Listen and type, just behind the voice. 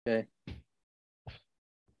Okay.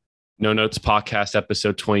 No Notes Podcast,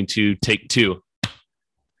 episode 22, take 2.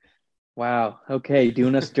 Wow. Okay.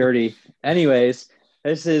 Doing us dirty. Anyways,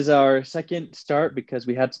 this is our second start because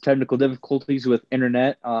we had some technical difficulties with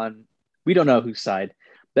internet on, we don't know whose side.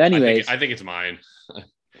 But I think anyways, I think it's mine.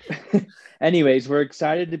 we're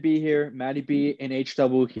excited to be here. Maddie B and H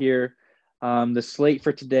Double here. The slate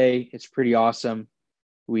for today is pretty awesome.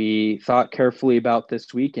 We thought carefully about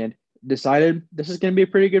this week and decided this is going to be a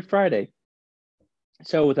pretty good Friday.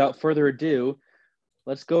 So without further ado,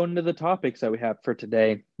 let's go into the topics that we have for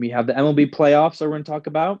today. We have the MLB playoffs that we're going to talk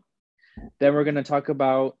about. Then we're going to talk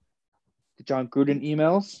about the John Gruden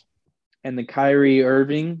emails and the Kyrie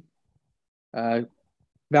Irving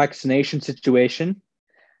vaccination situation.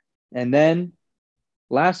 And then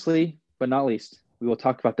lastly, but not least, we will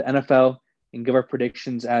talk about the NFL and give our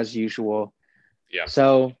predictions as usual. Yeah.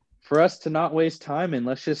 So for us to not waste time and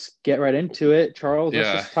let's just get right into it, Charles,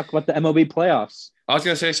 let's just talk about the MLB playoffs. I was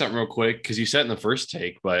going to say something real quick because you said in the first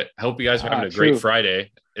take, but I hope you guys are having a True. great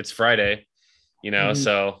Friday. It's Friday,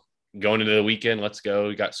 so going into the weekend, let's go.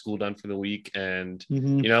 We got school done for the week. And,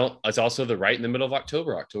 it's also right in the middle of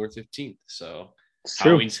October 15th. So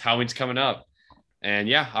Halloween's coming up.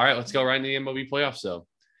 And all right, let's go right into the MLB playoffs though.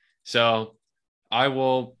 So I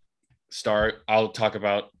will start. I'll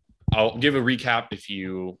give a recap if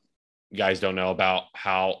you guys don't know about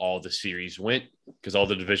how all the series went because all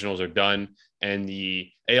the divisionals are done. And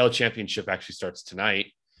the AL championship actually starts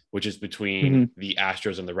tonight, which is between the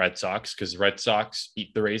Astros and the Red Sox because the Red Sox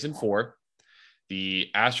beat the Rays in 4. The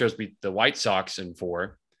Astros beat the White Sox in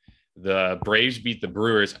 4. The Braves beat the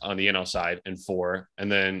Brewers on the NL side in 4.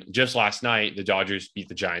 And then just last night, the Dodgers beat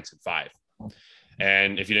the Giants in 5.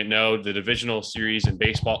 And if you didn't know, the divisional series in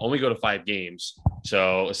baseball only go to 5 games.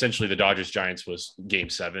 So essentially the Dodgers-Giants was game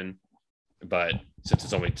 7. But since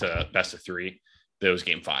it's only to best of 3, that was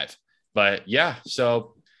game 5. But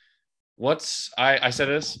so I said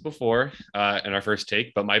this before in our first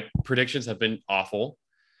take, but my predictions have been awful.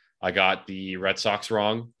 I got the Red Sox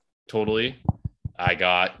wrong totally. I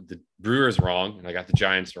got the Brewers wrong, and I got the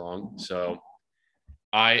Giants wrong. So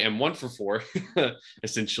I am 1 for 4,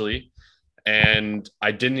 essentially. And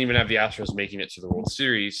I didn't even have the Astros making it to the World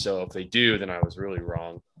Series. So if they do, then I was really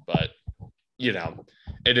wrong. But,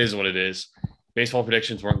 it is what it is. Baseball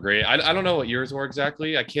predictions weren't great. I don't know what yours were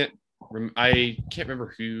exactly. I can't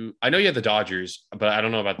remember who. I know you had the Dodgers, but I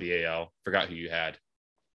don't know about the AL. Forgot who you had.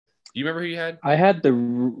 Do you remember who you had? I had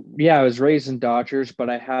I was Rays and Dodgers,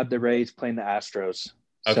 but I had the Rays playing the Astros.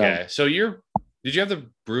 Okay, so did you have the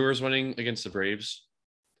Brewers winning against the Braves?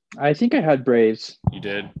 I think I had Braves. You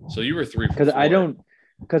did. So you were 3 for 4.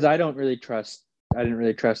 Because I didn't really trust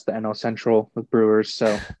the NL Central with Brewers.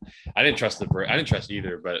 So I didn't trust I didn't trust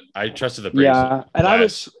either, but I trusted the Braves. Yeah,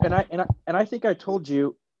 and I think I told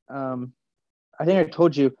you. I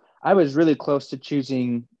was really close to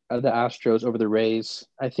choosing the Astros over the Rays.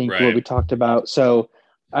 I think what we talked about. So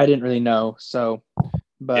I didn't really know. So,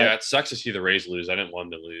 but it sucks to see the Rays lose. I didn't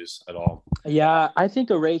want them to lose at all. Yeah, I think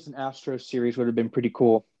a Rays and Astros series would have been pretty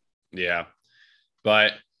cool. Yeah,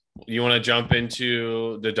 but you want to jump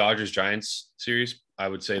into the Dodgers Giants series? I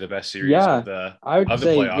would say the best series of the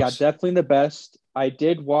playoffs. Definitely the best. I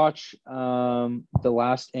did watch the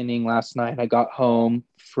last inning last night. I got home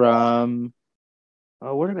from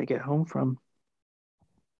where did I get home from?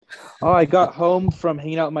 I got home from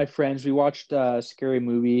hanging out with my friends. We watched a scary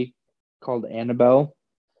movie called Annabelle.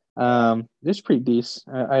 It's pretty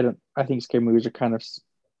decent. I think scary movies are kind of,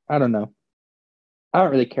 I don't know. I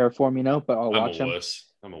don't really care for them, but I'll watch them.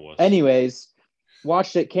 I'm a wuss. Anyways,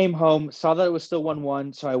 watched it, came home, saw that it was still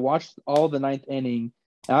 1-1. So I watched all the 9th inning.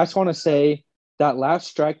 And I just want to say that last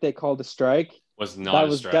strike they called a strike was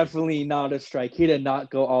definitely not a strike. He did not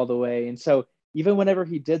go all the way. And so even whenever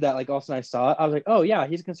he did that, like also I saw it, I was like, oh yeah,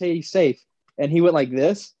 he's going to say he's safe. And he went like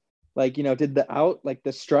this, did the out, like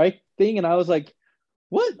the strike thing. And I was like,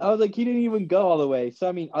 what? I was like, he didn't even go all the way. So,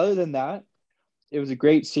 other than that, it was a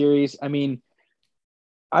great series.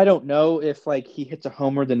 I don't know if he hits a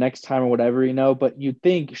homer the next time or whatever, but you'd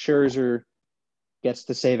think Scherzer gets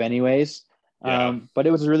the save anyways. Yeah. But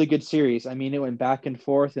it was a really good series. It went back and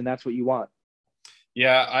forth, and that's what you want.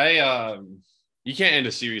 Yeah, you can't end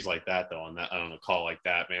a series like that though on that. I don't know, call like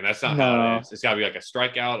that, man. That's not how it is. It's got to be like a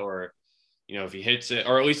strikeout or, if he hits it,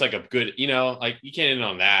 or at least like a good, you can't end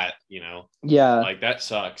on that, Yeah. Like that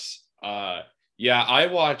sucks. I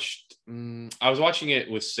was watching it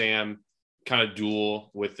with Sam, kind of duel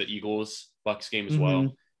with the Eagles Bucks game as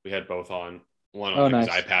well. We had both on, one on his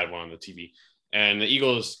iPad, one on the TV. And the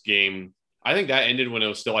Eagles game, I think that ended when it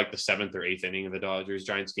was still like the 7th or 8th inning of the Dodgers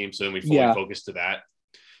Giants game. So then we fully focused to that.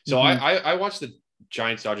 So I watched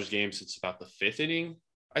Giants Dodgers game since about the 5th inning.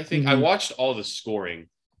 I think I watched all the scoring.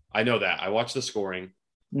 I know that I watched the scoring,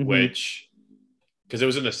 which because it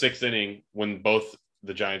was in the 6th inning when both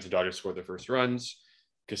the Giants and Dodgers scored their first runs.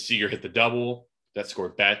 Because Seager hit the double that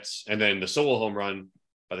scored Betts, and then the solo home run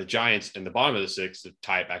by the Giants in the bottom of the 6th to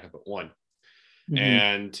tie it back up at 1.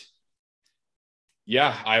 And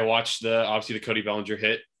yeah, I watched obviously the Cody Bellinger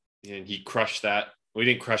hit, and he crushed that. Well,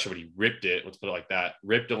 he didn't crush it, but he ripped it. Let's put it like that.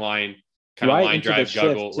 Ripped a line, kind of line drive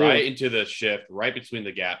juggle right into the shift, right between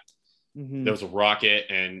the gap. There was a rocket,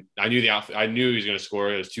 and I knew I knew he was going to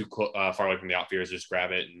score. It was too far away from the outfielders to just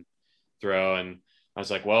grab it and throw. And I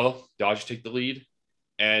was like, well, Dodgers take the lead.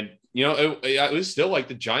 And, it was still like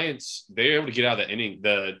the Giants, they were able to get out of the inning.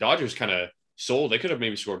 The Dodgers kind of sold. They could have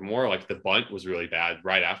maybe scored more. Like the bunt was really bad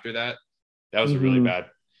right after that. That was a really bad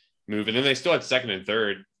move. And then they still had second and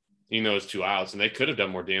third, even though it was 2 outs, and they could have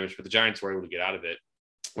done more damage, but the Giants were able to get out of it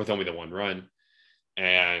with only the 1 run.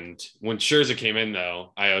 And when Scherzer came in,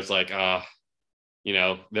 though, I was like,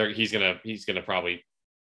 he's gonna probably,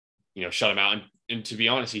 shut him out. And to be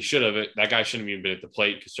honest, he should have. That guy shouldn't have even been at the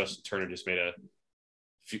plate because Justin Turner just made an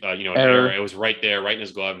error. It was right there, right in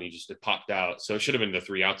his glove, and it popped out. So it should have been the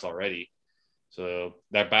 3 outs already. So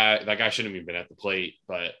that guy shouldn't have even been at the plate.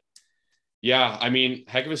 But yeah, I mean,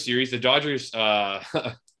 heck of a series. The Dodgers, that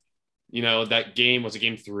game was a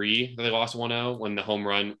game 3 that they lost 1-0 when the home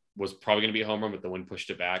run was probably going to be a home run, but the wind pushed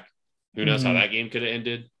it back. Who knows how that game could have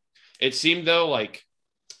ended. It seemed, though, like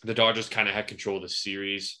the Dodgers kind of had control of the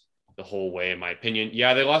series the whole way, in my opinion.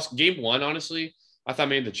 Yeah, they lost game 1, honestly. I thought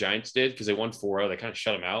maybe the Giants did because they won 4-0. They kind of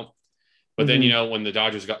shut them out. But then, when the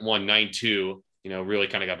Dodgers won 9-2, really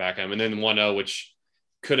kind of got back at them. And then 1-0, which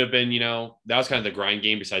could have been, that was kind of the grind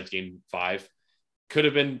game besides game 5. Could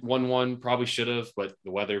have been 1-1, probably should have, but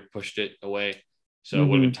the weather pushed it away. So it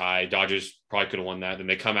would have been tied. Dodgers probably could have won that. Then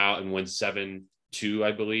they come out and win 7-2,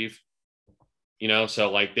 I believe.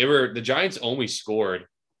 So like the Giants only scored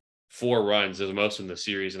 4 runs as the most in the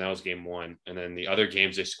series, and that was game 1. And then the other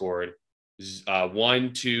games they scored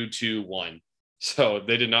 1, 2, 2, 1. So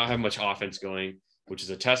they did not have much offense going, which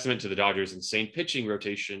is a testament to the Dodgers' insane pitching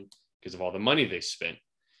rotation because of all the money they spent.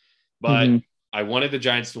 But I wanted the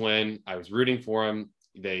Giants to win. I was rooting for them.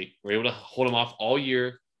 They were able to hold them off all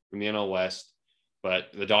year from the NL West. But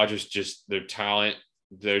the Dodgers, just their talent,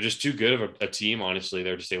 they're just too good of a team, honestly.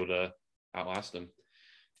 They're just able to outlast them.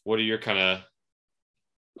 What are your kind of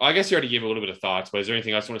 – I guess you already gave a little bit of thoughts, but is there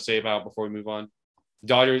anything else you want to say about before we move on?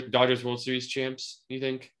 Dodgers World Series champs, you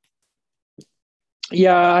think?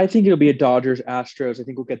 Yeah, I think it'll be a Dodgers-Astros. I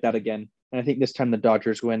think we'll get that again. And I think this time the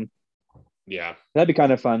Dodgers win. Yeah. That'd be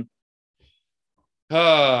kind of fun.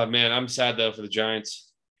 Oh, man, I'm sad, though, for the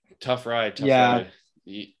Giants. Tough ride.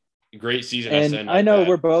 Great season. And I know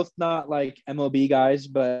we're both not like MLB guys,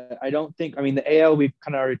 but I don't think – I mean, the AL, we've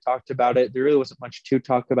kind of already talked about it. There really wasn't much to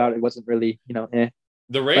talk about. It wasn't really,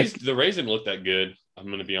 The Rays didn't look that good, I'm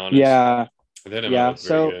going to be honest. Yeah. They didn't look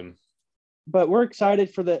very good. But we're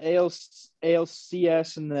excited for the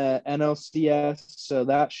ALCS and the NLCS, so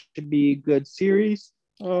that should be a good series.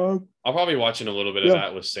 I'll probably be watching a little bit of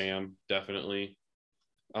that with Sam, definitely.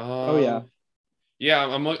 Yeah. Yeah,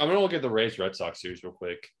 I'm going to look at the Rays-Red Sox series real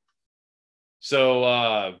quick.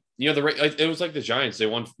 So, it was like the Giants.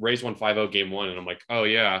 Rays won 5-0 game 1, and I'm like, oh,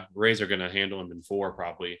 yeah, Rays are going to handle them in 4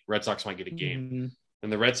 probably. Red Sox might get a game.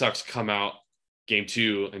 And the Red Sox come out game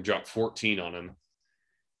 2 and drop 14 on them.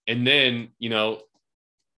 And then,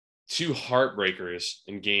 2 heartbreakers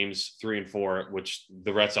in games 3 and 4, which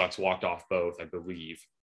the Red Sox walked off both, I believe.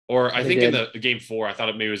 Or I think in the game 4, I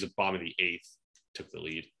thought maybe it was a bomb of the 8th took the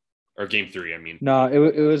lead. Or game 3, I mean. No, it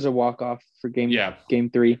was a walk-off for game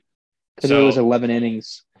 3. Because it was 11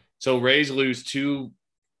 innings. So Rays lose two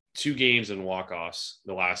games in walk-offs,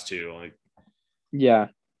 the last 2. Yeah.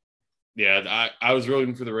 Yeah, I was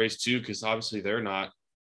rooting for the Rays too, because obviously they're not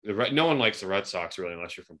 – no one likes the Red Sox really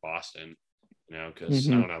unless you're from Boston, because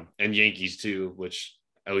I don't know. And Yankees too, which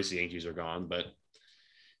at least the Yankees are gone. But,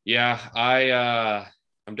 yeah,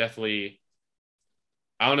 I'm definitely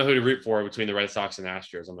 – I don't know who to root for between the Red Sox and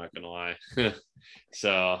Astros, I'm not going to lie.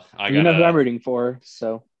 So you know who I'm rooting for,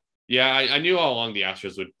 so – yeah, I knew all along the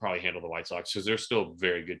Astros would probably handle the White Sox because they're still a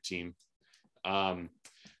very good team.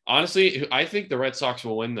 Honestly, I think the Red Sox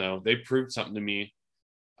will win, though. They proved something to me.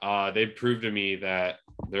 They proved to me that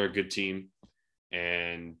they're a good team.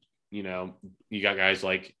 And, you got guys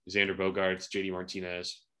like Xander Bogaerts, JD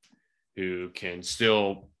Martinez, who can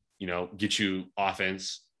still, get you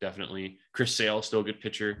offense, definitely. Chris Sale, still a good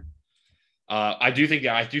pitcher. I do think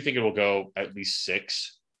it will go at least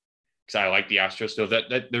 6. I like the Astros. So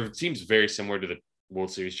that their team's very similar to World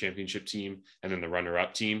Series championship team and then the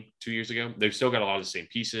runner-up team 2 years ago. They've still got a lot of the same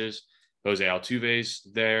pieces. Jose Altuve's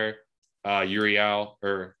there. Uriel,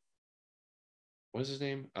 or what is his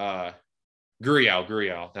name?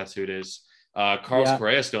 Gurriel. That's who it is. Carlos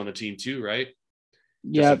Correa still on the team too, right?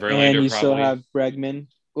 Yeah, and you still have Bregman.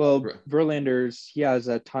 Well, Verlander's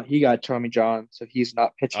he got Tommy John, so he's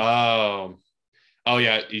not pitching. Oh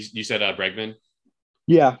yeah. You said Bregman.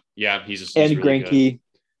 Yeah, he's and really Greinke. Good.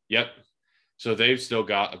 Yep. So they've still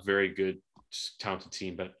got a very good, talented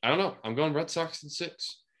team, but I don't know. I'm going Red Sox in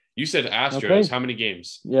 6. You said Astros. Okay. How many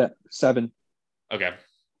games? Yeah, 7. Okay.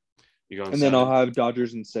 You're going. And 7. Then I'll have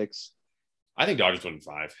Dodgers in 6. I think Dodgers win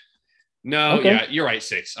 5. No, okay. Yeah, you're right.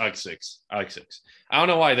 6. I like 6. I don't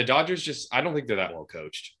know why the Dodgers I don't think they're that well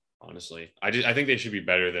coached. Honestly, I think they should be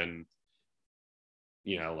better than,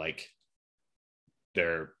 like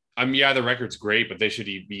their. The record's great, but they should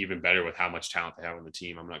be even better with how much talent they have on the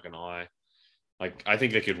team. I'm not gonna lie. Like, I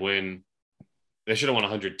think they could win. They should have won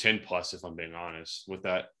 110 plus, if I'm being honest. With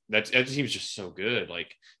that team's just so good.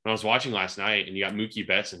 Like, when I was watching last night, and you got Mookie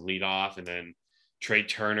Betts in leadoff, and then Trey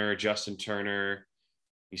Turner, Justin Turner.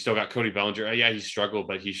 You still got Cody Bellinger. Yeah, he struggled,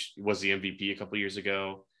 but he was the MVP a couple years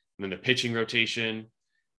ago. And then the pitching rotation,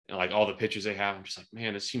 and like all the pitchers they have, I'm just like,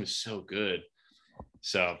 man, this team is so good.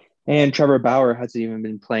 So. And Trevor Bauer hasn't even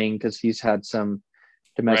been playing because he's had some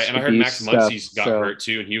domestic. Right, and I heard Max Muncy's got hurt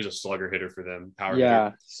too, and he was a slugger hitter for them, power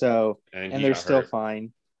hitter. So and they're still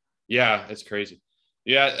fine. Yeah, it's crazy.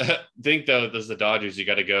 Yeah, I think though, as the Dodgers, you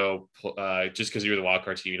got to go just because you're the wild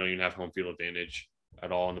card team. You don't even have home field advantage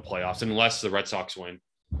at all in the playoffs, unless the Red Sox win.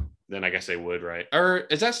 Then I guess they would, right? Or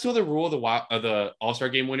is that still the rule? The All-Star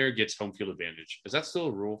game winner gets home field advantage. Is that still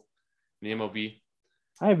a rule in the MLB?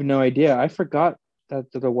 I have no idea. I forgot that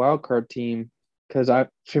the wild card team, because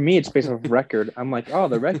for me it's based off record. I'm like,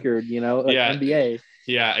 the record, like NBA.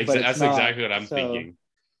 Yeah, that's exactly what I'm thinking.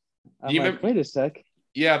 Wait a sec.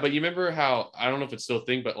 Yeah, but you remember how, I don't know if it's still a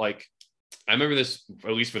thing, but like I remember this,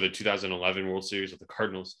 at least for the 2011 World Series with the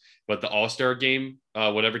Cardinals, but the All-Star game,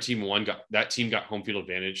 whatever team won, that team got home field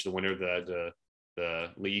advantage. The winner of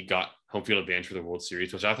the league got home field advantage for the World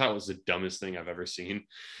Series, which I thought was the dumbest thing I've ever seen.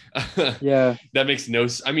 Yeah. That makes no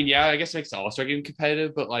sense. I mean, I guess it makes the All-Star game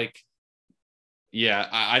competitive, but like, yeah,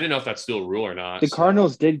 I didn't know if that's still a rule or not. The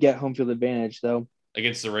Cardinals did get home field advantage though.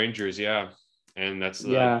 Against the Rangers, yeah. And that's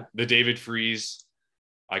the David Freese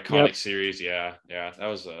iconic series. Yeah. That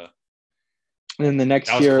was and then the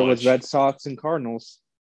next year it was Red Sox and Cardinals.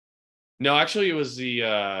 No, actually it was the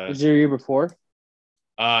was it your year before?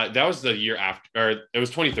 That was the year after, or it was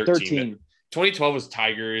 2013. 2012 was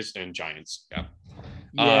Tigers and Giants. Yeah.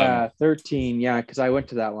 Yeah, 13. Yeah, because I went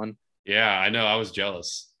to that one. Yeah, I know. I was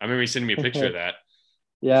jealous. I remember you sending me a picture of that.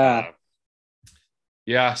 Yeah.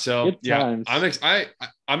 Yeah. So good times.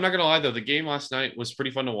 I'm not gonna lie though. The game last night was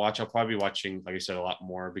pretty fun to watch. I'll probably be watching, like I said, a lot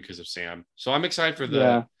more because of Sam. So I'm excited for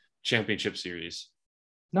the championship series.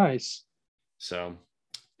 Nice. So,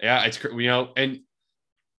 yeah, it's and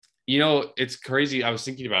it's crazy. I was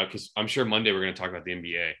thinking about it because I'm sure Monday we're going to talk about the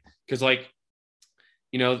NBA because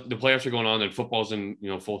the playoffs are going on and football's in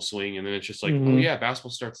full swing, and then it's just like, oh yeah,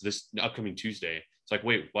 basketball starts this upcoming Tuesday. It's like,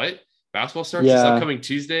 wait, what? Basketball starts this upcoming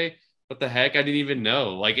Tuesday? What the heck? I didn't even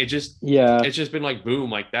know. Like it's just been like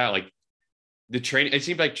boom like that. Like the training, it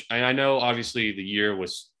seemed like, and I know obviously the year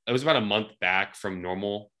was about a month back from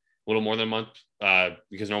normal, a little more than a month,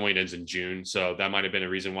 because normally it ends in June. So that might have been a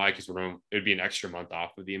reason why, because it would be an extra month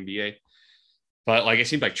off with the NBA. But like it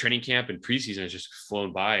seemed like training camp and preseason has just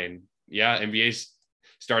flown by, and NBA's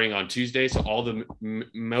starting on Tuesday, so all the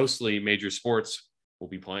mostly major sports will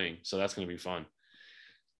be playing. So that's going to be fun.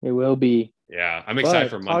 It will be. Yeah, I'm excited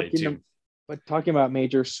for Monday too. But talking about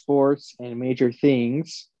major sports and major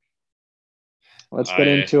things, let's get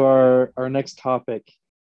into our next topic.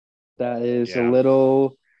 That is a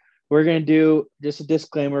little. We're going to do just a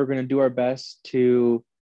disclaimer. We're going to do our best to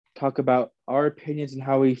talk about our opinions and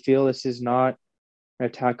how we feel. This is not an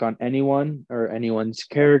attack on anyone or anyone's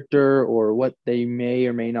character or what they may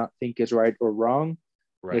or may not think is right or wrong.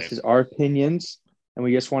 Right. This is our opinions, and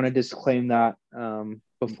we just want to disclaim that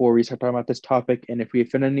before we start talking about this topic. And if we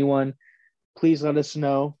offend anyone, please let us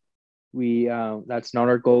know. That's not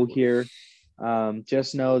our goal here.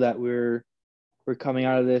 Just know that we're coming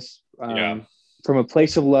out of this from a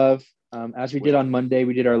place of love. As we did on Monday,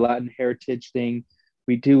 we did our Latin heritage thing.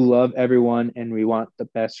 We do love everyone, and we want the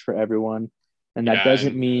best for everyone. And that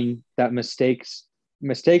doesn't mean that mistakes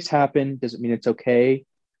happen. Doesn't mean it's okay.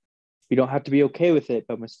 You don't have to be okay with it,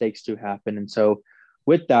 but mistakes do happen. And so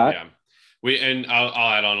with that,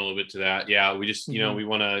 I'll add on a little bit to that. Yeah, we just, we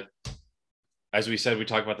want to as we said, we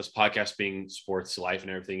talk about this podcast being sports, life, and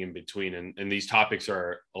everything in between. And these topics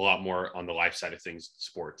are a lot more on the life side of things,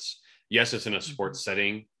 sports. Yes, it's in a sports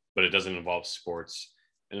setting, but it doesn't involve sports.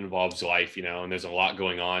 It involves life, and there's a lot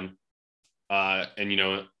going on.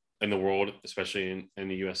 And, in the world, especially in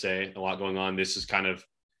the USA, a lot going on. This is kind of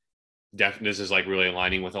this is like really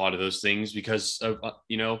aligning with a lot of those things because of,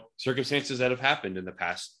 circumstances that have happened in the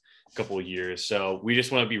past couple of years. So we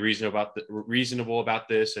just want to be reasonable about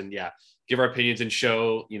this and give our opinions and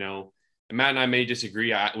show, Matt and I may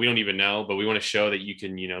disagree. We don't even know, but we want to show that you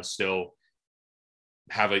can, still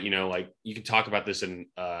have you can talk about this in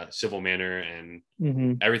a civil manner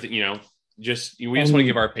and everything, we just want to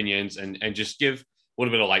give our opinions and just give a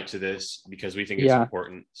little bit of light to this because we think it's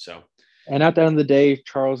important. So, and at the end of the day,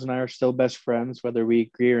 Charles and I are still best friends, whether we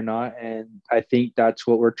agree or not. And I think that's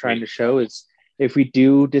what we're trying to show is if we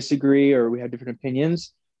do disagree or we have different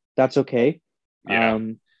opinions, that's okay. Yeah.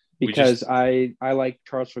 Because I like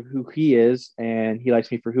Charles for who he is and he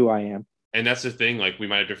likes me for who I am. And that's the thing, like we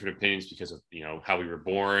might have different opinions because of, how we were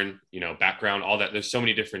born, background, all that. There's so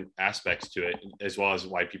many different aspects to it, as well as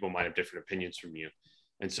why people might have different opinions from you.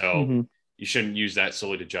 And so you shouldn't use that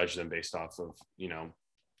solely to judge them based off of,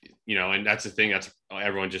 and that's the thing, that's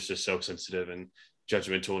everyone just is so sensitive and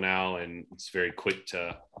judgmental now. And it's very quick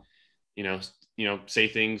to, say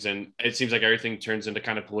things. And it seems like everything turns into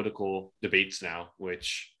kind of political debates now,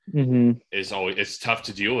 which is always, it's tough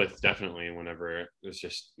to deal with, definitely, whenever there's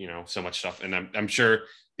just, so much stuff. And I'm sure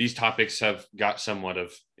these topics have got somewhat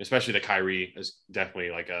of, especially the Kyrie is definitely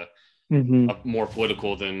like a more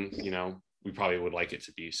political than, we probably would like it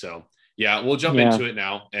to be. So we'll jump into it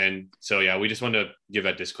now. And so, we just wanted to give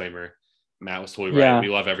that disclaimer. Matt was totally right. We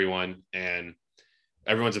love everyone and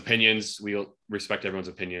everyone's opinions. We respect everyone's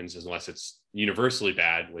opinions unless it's universally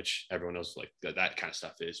bad, which everyone knows like that kind of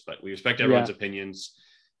stuff is, but we respect everyone's opinions,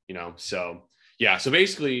 so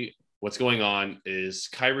basically what's going on is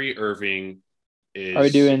Kyrie Irving is. Are we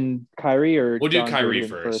doing Kyrie or we'll do Kyrie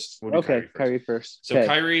first? We'll do okay. Kyrie first. So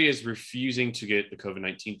Kyrie is refusing to get the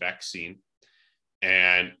COVID-19 vaccine.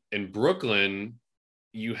 And in Brooklyn,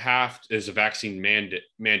 there's a vaccine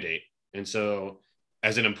mandate. And so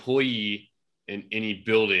as an employee in any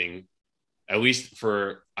building, at least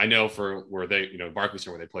for where they, Barclays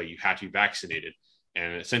Center where they play, you have to be vaccinated.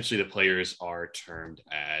 And essentially the players are termed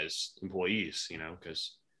as employees,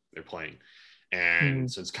 because they're playing. And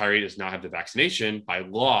since Kyrie does not have the vaccination by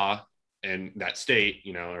law in that state,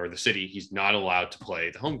 or the city, he's not allowed to play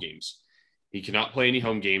the home games. He cannot play any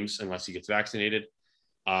home games unless he gets vaccinated.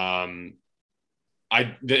 So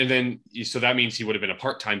that means he would have been a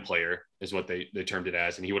part-time player is what they termed it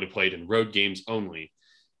as. And he would have played in road games only,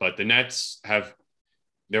 but the Nets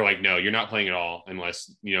they're like, no, you're not playing at all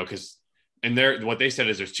unless, what they said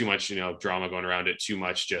is there's too much, drama going around it, too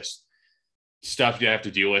much just stuff you have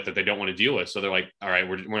to deal with that they don't want to deal with. So they're like, all right,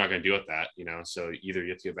 we're not going to deal with that, so either you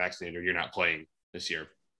have to get vaccinated or you're not playing this year.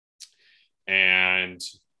 And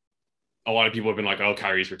a lot of people have been like, oh,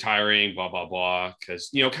 Kyrie's retiring, blah, blah, blah.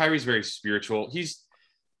 Because, Kyrie's very spiritual. He's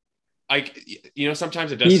like,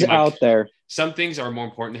 sometimes it does. He's out there. Some things are more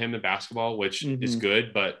important to him than basketball, which is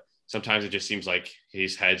good. But sometimes it just seems like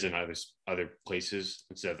his head's in other places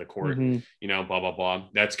instead of the court, blah, blah, blah.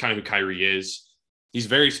 That's kind of who Kyrie is. He's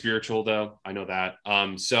very spiritual, though. I know that.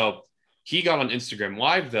 So he got on Instagram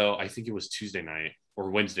Live, though. I think it was Tuesday night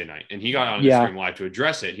or Wednesday night. And he got on Instagram Live to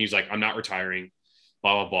address it. He's like, I'm not retiring,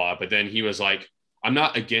 blah, blah, blah. But then he was like, I'm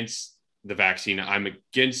not against the vaccine. I'm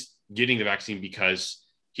against getting the vaccine because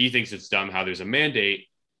he thinks it's dumb how there's a mandate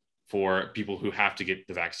for people who have to get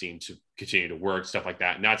the vaccine to continue to work, stuff like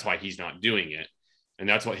that. And that's why he's not doing it. And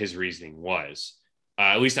that's what his reasoning was.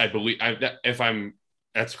 At least I believe,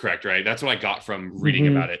 that's correct, right? That's what I got from reading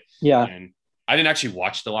about it. Yeah. And I didn't actually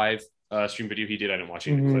watch the live stream video he did. I didn't watch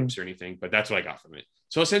any clips or anything, but that's what I got from it.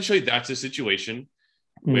 So essentially that's a situation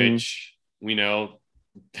which we know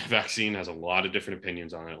the vaccine has a lot of different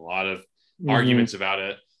opinions on it, a lot of arguments about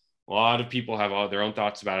it. A lot of people have all their own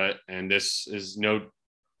thoughts about it. And this is no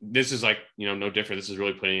different. This is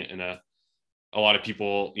really putting it in a lot of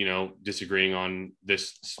people, disagreeing on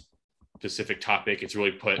this specific topic. It's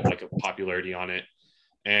really put like a popularity on it.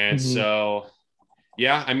 And so,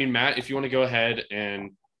 Matt, if you want to go ahead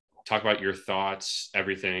and talk about your thoughts,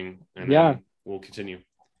 everything, and then we'll continue.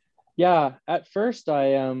 Yeah. At first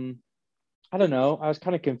I don't know. I was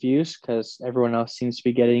kind of confused because everyone else seems to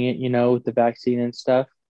be getting it, with the vaccine and stuff.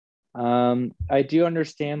 I do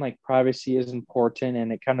understand like privacy is important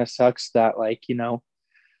and it kind of sucks that like,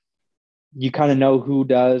 you kind of know who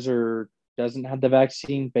does or doesn't have the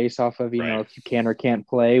vaccine based off of, if you can or can't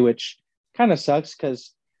play, which kind of sucks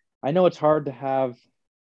because I know it's hard to have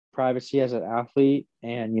privacy as an athlete,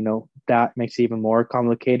 and that makes it even more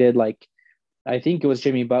complicated. Like, I think it was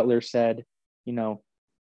Jimmy Butler said,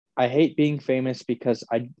 I hate being famous because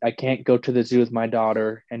I can't go to the zoo with my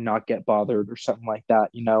daughter and not get bothered or something like that.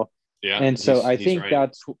 Yeah, And so I he's think right.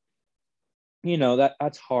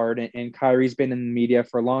 that's hard. And Kyrie's been in the media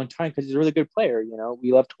for a long time because he's a really good player.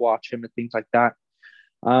 We love to watch him and things like that.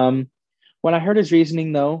 When I heard his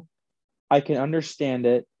reasoning, though, I can understand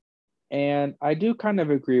it. And I do kind of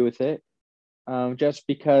agree with it, just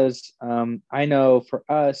because I know for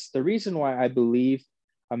us, the reason why I believe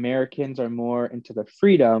Americans are more into the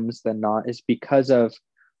freedoms than not is because of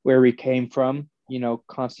where we came from,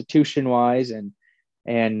 constitution wise,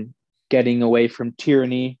 and getting away from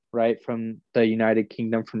tyranny, right, from the United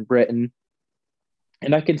Kingdom, from Britain.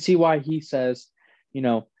 And I can see why he says, you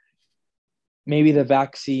know, maybe the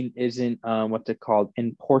vaccine isn't what's it called,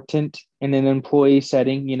 important in an employee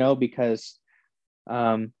setting, because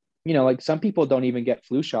like some people don't even get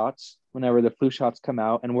flu shots whenever the flu shots come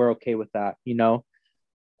out, and we're okay with that.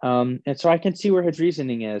 And so I can see where his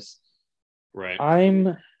reasoning is. Right.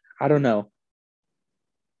 I don't know.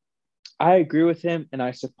 I agree with him and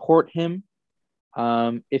I support him.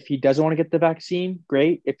 If he doesn't want to get the vaccine,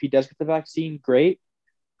 great. If he does get the vaccine, great.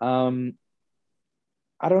 I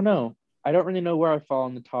don't know. I don't really know where I fall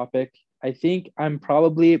on the topic. I think I'm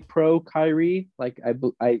probably pro Kyrie. Like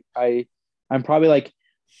I'm probably like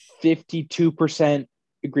 52%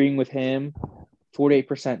 agreeing with him,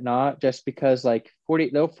 48% not, just because like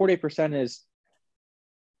 48% is,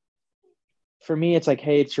 for me, it's like,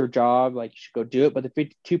 hey, it's your job, like you should go do it. But the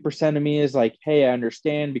 52% of me is like, hey, I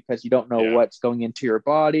understand, because you don't know what's going into your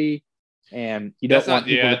body, and you don't want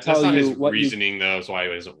people to tell you his what reasoning, though. That's why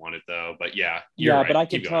he doesn't want it, though. But you're right. But I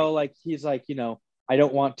can tell, like, he's like, I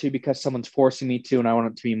don't want to because someone's forcing me to, and I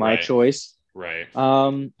want it to be my choice. Right.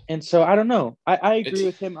 And so I don't know. I agree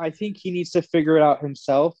with him. I think he needs to figure it out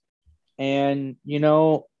himself. And,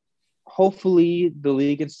 hopefully the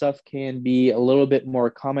league and stuff can be a little bit more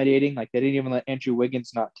accommodating. Like, they didn't even let Andrew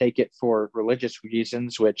Wiggins not take it for religious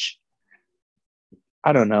reasons, which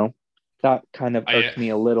I don't know. That kind of irked me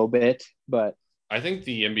a little bit, but I think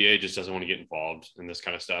the NBA just doesn't want to get involved in this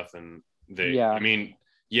kind of stuff. And I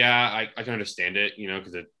can understand it,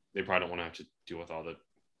 because they probably don't want to have to deal with all the,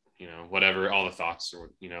 whatever, all the thoughts or,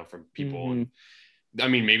 from people. Mm-hmm. And I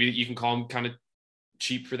mean, maybe you can call them kind of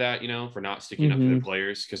cheap for that, for not sticking up for their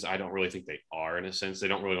players, because I don't really think they are, in a sense. They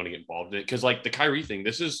don't really want to get involved in it, because like the Kyrie thing,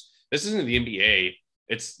 this isn't the NBA.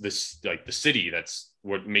 It's this, like, the city that's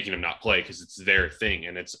making them not play, because it's their thing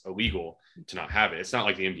and it's illegal to not have it. It's not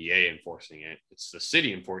like the NBA enforcing it. It's the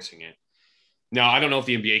city enforcing it. Now, I don't know if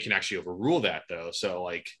the NBA can actually overrule that, though. So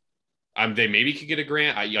like, they maybe could get a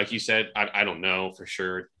grant. Like you said, I don't know for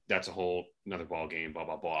sure. That's a whole another ball game, blah,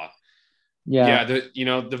 blah, blah. Yeah.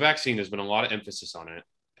 The vaccine, there's been a lot of emphasis on it,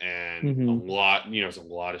 and a lot, there's a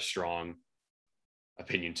lot of strong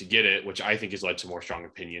opinion to get it, which I think has led to more strong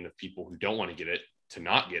opinion of people who don't want to get it to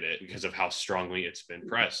not get it, because of how strongly it's been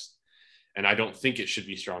pressed. And I don't think it should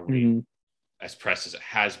be strongly as pressed as it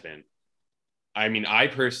has been. I mean, I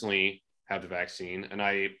personally have the vaccine, and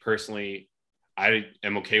I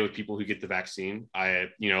am okay with people who get the vaccine.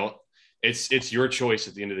 It's your choice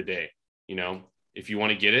at the end of the day. If you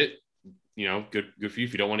want to get it, good for you.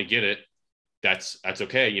 If you don't want to get it, that's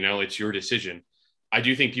okay. It's your decision. I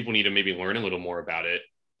do think people need to maybe learn a little more about it,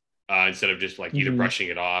 instead of just like either brushing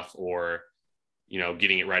it off or,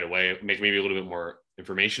 getting it right away. Make maybe a little bit more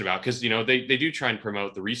information about, because, they do try and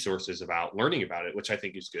promote the resources about learning about it, which I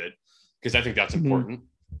think is good, because I think that's important.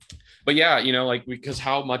 But because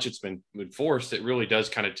how much it's been enforced, it really does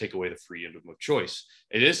kind of take away the freedom of choice.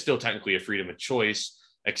 It is still technically a freedom of choice,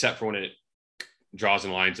 except for when it draws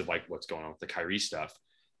in lines of like what's going on with the Kyrie stuff,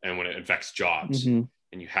 and when it affects jobs, and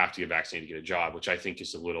you have to get vaccinated to get a job, which I think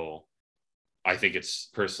is it's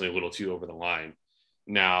personally a little too over the line.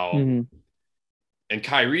 Now, in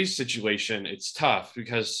Kyrie's situation, it's tough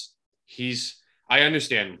because I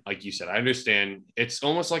understand, like you said, it's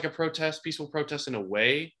almost like a peaceful protest in a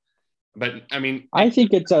way. But I mean, I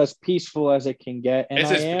think it's as peaceful as it can get. And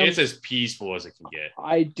it's as peaceful as it can get.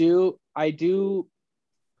 I do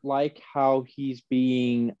like how he's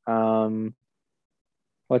being,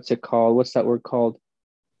 what's it called? What's that word called?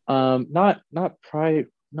 Not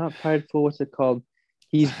prideful. What's it called?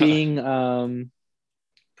 He's being,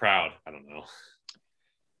 proud. I don't know.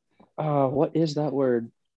 What is that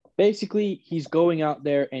word? Basically, he's going out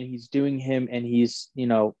there and he's doing him, and he's,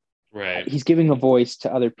 right. He's giving a voice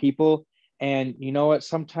to other people. And you know what?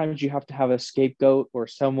 Sometimes you have to have a scapegoat or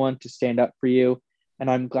someone to stand up for you. And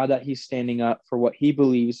I'm glad that he's standing up for what he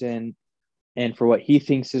believes in and for what he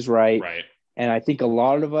thinks is right. Right. And I think a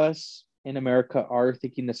lot of us in America are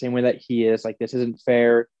thinking the same way that he is. Like, this isn't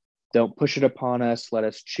fair. Don't push it upon us. Let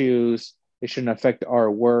us choose. It shouldn't affect our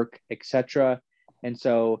work, etc. And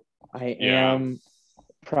so I am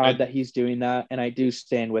proud that he's doing that, and I do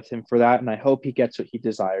stand with him for that. And I hope he gets what he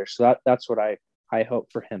desires. So that's what I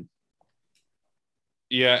hope for him.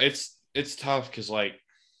 Yeah, it's tough because, like,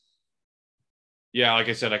 yeah, like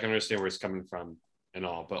I said, I can understand where he's coming from and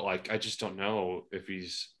all, but like I just don't know if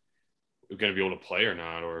he's going to be able to play or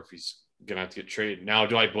not, or if he's going to have to get traded. Now,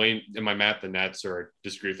 do I blame, am I mad at the Nets or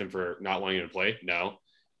disagree with them for not wanting him to play? No.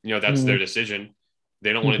 That's their decision.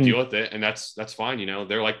 They don't want to deal with it, and that's fine.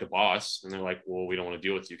 They're like the boss, and they're like, well, we don't want to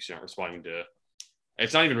deal with you because you're not responding to.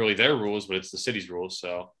 It's not even really their rules, but it's the city's rules.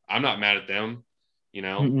 So I'm not mad at them.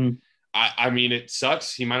 I mean, it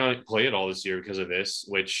sucks. He might not play it all this year because of this,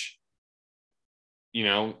 which,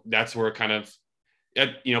 that's where it kind of,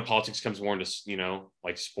 politics comes more into,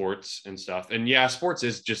 like sports and stuff. And yeah, sports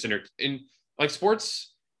is just sports,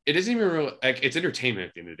 it isn't even real, like, it's entertainment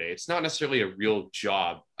at the end of the day. It's not necessarily a real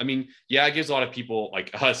job. I mean, yeah, it gives a lot of people like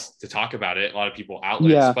us to talk about it, a lot of people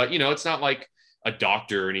outlets, but it's not like a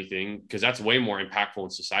doctor or anything, because that's way more impactful in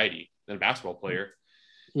society than a basketball player.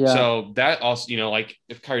 Yeah. So that also, like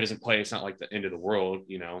if Kyrie doesn't play, it's not like the end of the world,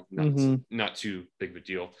 not too big of a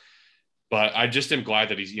deal. But I just am glad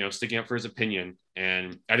that he's, sticking up for his opinion.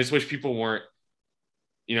 And I just wish people weren't,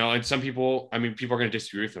 and some people, I mean, people are going to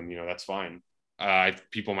disagree with him, that's fine.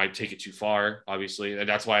 People might take it too far, obviously. And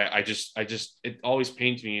that's why I just, it always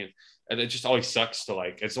pains me. And it just always sucks to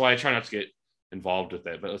like, it's why I try not to get involved with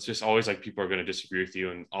it. But it's just always like people are going to disagree with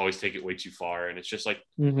you and always take it way too far. And it's just like,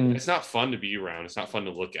 it's not fun to be around. It's not fun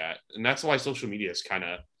to look at. And that's why social media is kind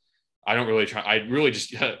of, I don't really try. I really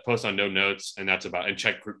just post on no notes, and that's about, and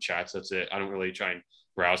check group chats. That's it. I don't really try and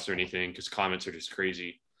browse or anything because comments are just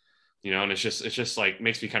crazy, and it's just like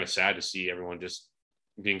makes me kind of sad to see everyone just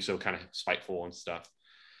being so kind of spiteful and stuff.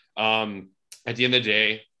 At the end of the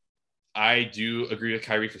day, I do agree with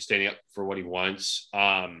Kyrie for standing up for what he wants.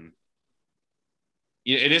 It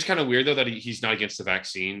is kind of weird though that he's not against the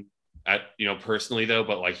vaccine personally though,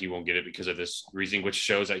 but like he won't get it because of this reasoning, which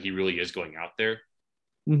shows that he really is going out there.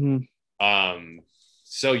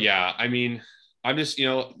 So yeah, I mean, I'm just,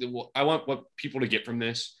 I want what people to get from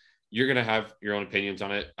this. You're going to have your own opinions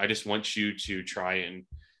on it. I just want you to try and,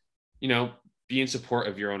 be in support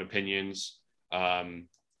of your own opinions. Try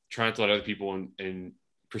not to let other people and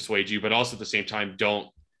persuade you, but also at the same time, don't,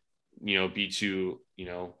 be too,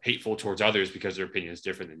 hateful towards others because their opinion is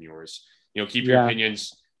different than yours. Keep your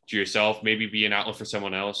opinions to yourself, maybe be an outlet for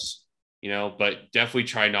someone else. But definitely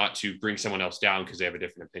try not to bring someone else down because they have a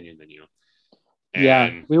different opinion than you.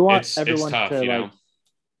 And we want everyone tough, to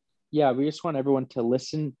we just want everyone to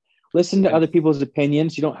listen to other people's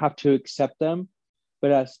opinions. You don't have to accept them,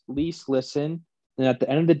 but at least listen. And at the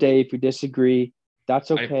end of the day, if you disagree,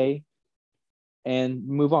 that's okay. And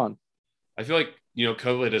move on. I feel like,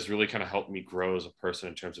 COVID has really kind of helped me grow as a person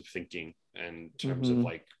in terms of thinking and in terms of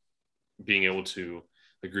like being able to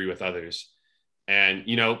agree with others. And,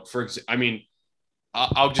 I mean,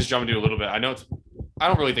 I'll just jump into a little bit. I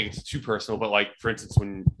don't really think it's too personal, but like, for instance,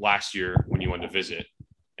 when last year, when you went to visit,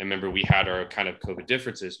 and remember we had our kind of COVID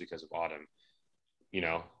differences because of autumn,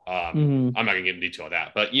 I'm not gonna get into detail of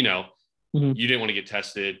that, but you didn't want to get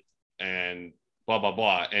tested and blah, blah,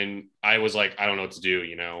 blah. And I was like, I don't know what to do.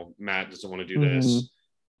 Matt doesn't want to do this.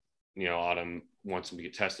 Autumn wants him to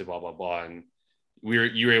get tested, blah, blah, blah. And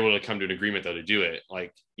you were able to come to an agreement though to do it.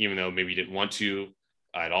 Like, even though maybe you didn't want to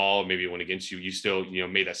at all, maybe it went against you, you still,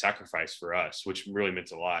 made that sacrifice for us, which really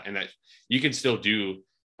meant a lot. And that you can still do,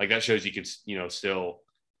 like, that shows you can, still,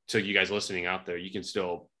 to you guys listening out there, you can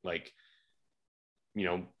still like,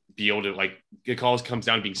 be able to, like, it always comes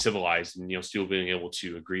down to being civilized and, still being able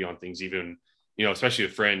to agree on things, even, especially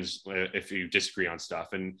with friends, if you disagree on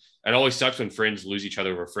stuff. And it always sucks when friends lose each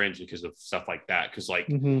other over friends because of stuff like that. Cause like,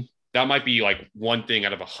 that might be like one thing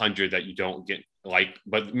out of 100 that you don't get, like,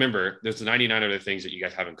 but remember, there's 99 other things that you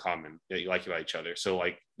guys have in common that you like about each other. So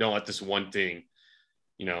like, don't let this one thing,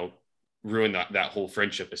 ruin that whole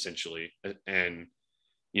friendship essentially. And,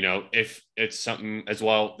 if it's something as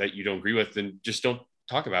well that you don't agree with, then just don't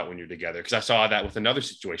talk about when you're together. Cause I saw that with another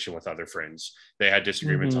situation with other friends. They had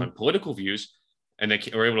disagreements on political views, and they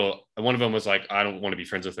were able to, one of them was like, I don't want to be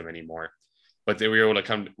friends with them anymore. But they were able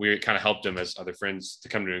to we kind of helped them as other friends to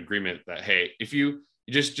come to an agreement that, hey, if you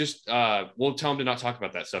just we'll tell them to not talk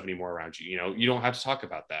about that stuff anymore around you. You don't have to talk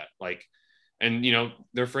about that. Like, and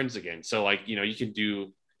they're friends again. So like, you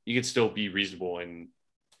can still be reasonable and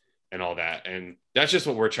all that. And that's just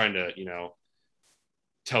what we're trying to,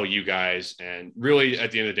 tell you guys. And really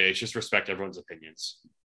at the end of the day, it's just respect everyone's opinions.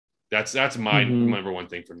 That's my number one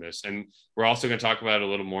thing from this. And we're also going to talk about it a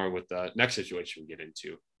little more with the next situation we get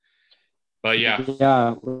into. But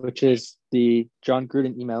yeah, which is the Jon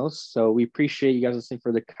Gruden emails. So we appreciate you guys listening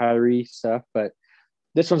for the Kyrie stuff, but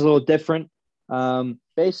this one's a little different.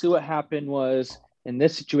 Basically, what happened was in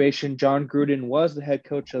this situation, Jon Gruden was the head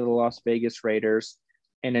coach of the Las Vegas Raiders,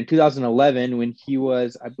 and in 2011, when he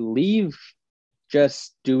was, I believe,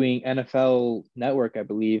 just doing NFL Network, I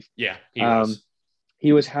believe. Yeah, he was.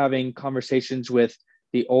 He was having conversations with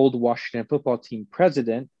the old Washington football team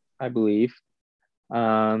president, I believe.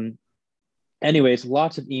 Anyways,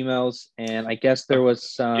 lots of emails, and I guess there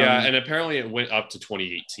was some. Yeah, and apparently it went up to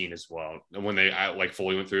 2018 as well. And when they like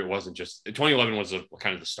fully went through, it wasn't just 2011 was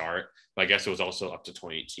kind of the start, but I guess it was also up to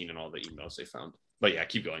 2018 and all the emails they found. But yeah,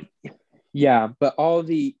 keep going. Yeah, but all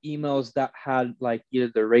the emails that had like either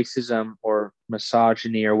the racism or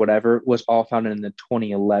misogyny or whatever was all found in the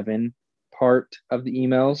 2011 part of the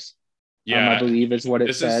emails. Yeah, I believe is what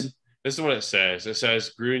it said. This is what it says. It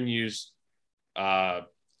says Gruden used,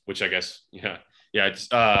 which I guess, yeah. It's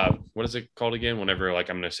what is it called again? Whenever like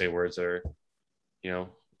I'm going to say words that are,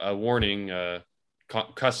 a warning,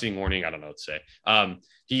 cussing warning. I don't know what to say.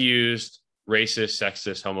 He used racist,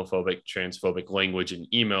 sexist, homophobic, transphobic language in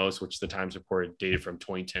emails, which the Times reported dated from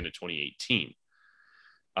 2010 to 2018.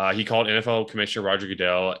 He called NFL Commissioner Roger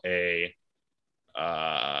Goodell a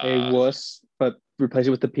wuss, but replace it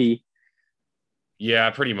with the P. Yeah,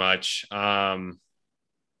 pretty much. And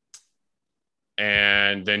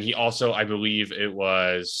then he also, I believe it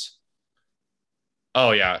was,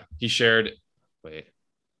 he shared, it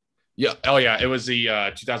was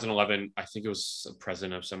the 2011, I think it was the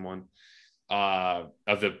president of someone, of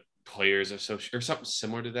the Players Association or something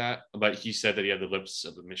similar to that. But he said that he had the lips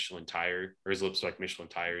of the Michelin tire, or his lips like Michelin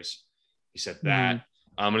tires. He said that. Mm-hmm.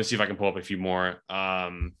 I'm going to see if I can pull up a few more.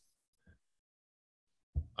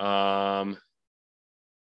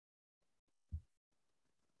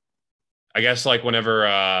 I guess like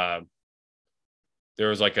whenever there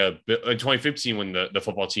was like in 2015 when the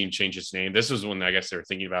football team changed its name, this was when I guess they were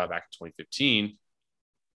thinking about it back in 2015.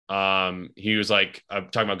 He was like, I'm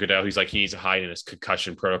talking about Goodell. He's like, he needs to hide in his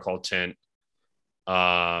concussion protocol tent.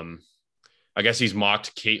 I guess he's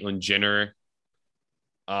mocked Caitlyn Jenner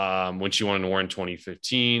when she won an award in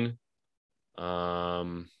 2015.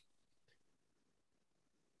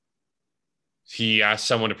 He asked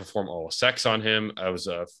someone to perform oral sex on him. I was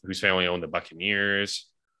whose family owned the Buccaneers.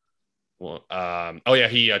 Well,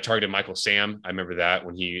 he targeted Michael Sam. I remember that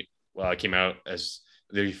when he came out as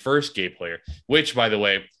the first gay player. Which, by the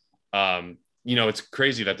way, it's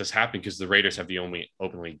crazy that this happened because the Raiders have the only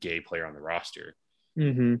openly gay player on the roster.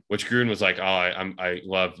 Mm-hmm. Which Gruden was like, I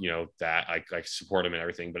love that I support him and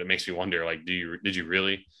everything, but it makes me wonder like, did you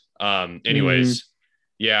really? Anyways,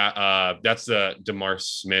 that's the DeMaurice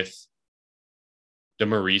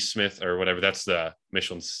Smith or whatever. That's the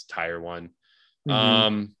Michelin's tire one.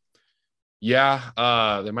 Mm-hmm.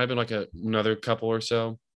 There might have been like another couple or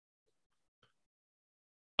so.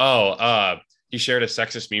 He shared a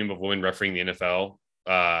sexist meme of women refereeing the NFL.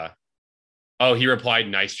 He replied,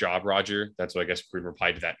 "Nice job, Roger." That's what I guess Gruden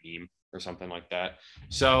replied to that meme or something like that.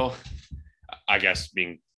 So I guess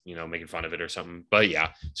being, making fun of it or something. But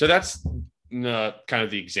yeah, so that's kind of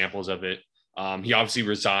the examples of it. He obviously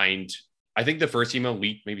resigned. I think the first email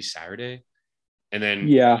leaked maybe Saturday. And then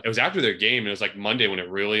it was after their game. It was like Monday when it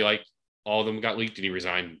really like all of them got leaked and he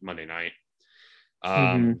resigned Monday night.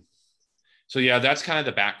 So yeah, that's kind of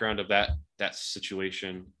the background of that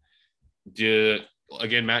situation.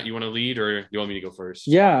 Again, Matt, you want to lead or you want me to go first?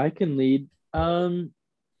 Yeah, I can lead. I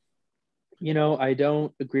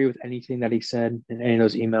don't agree with anything that he said in any of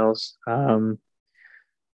those emails.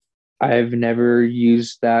 I've never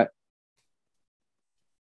used that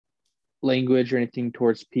language or anything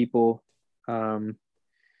towards people. We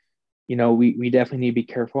definitely need to be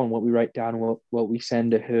careful on what we write down, what we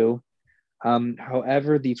send to who.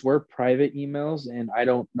 However, these were private emails and I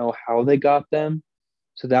don't know how they got them.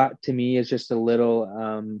 So that to me is just a little,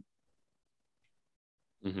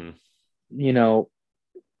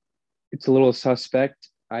 it's a little suspect.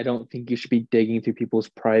 I don't think you should be digging through people's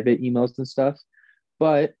private emails and stuff,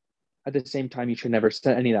 but at the same time, you should never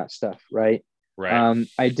send any of that stuff, right? Right.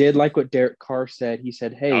 I did like what Derek Carr said. He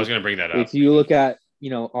said, "Hey, I was going to bring that up. If you look at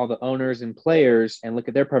all the owners and players and look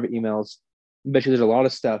at their private emails, I bet you there's a lot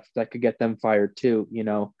of stuff that could get them fired too."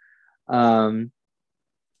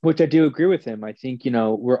 Which I do agree with him. I think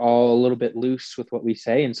we're all a little bit loose with what we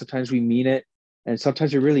say, and sometimes we mean it, and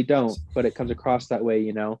sometimes we really don't. But it comes across that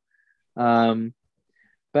way, But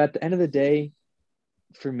at the end of the day,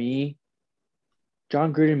 for me,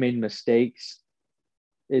 Jon Gruden made mistakes.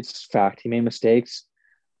 It's fact. He made mistakes.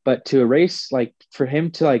 But to erase, like, for him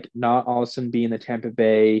to like not all of a sudden be in the Tampa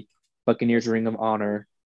Bay Buccaneers Ring of Honor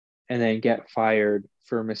and then get fired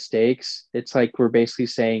for mistakes, it's like we're basically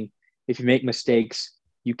saying if you make mistakes,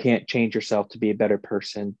 you can't change yourself to be a better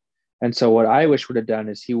person. And so what I wish would have done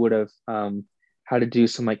is he would have had to do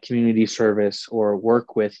some like community service or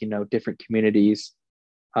work with, different communities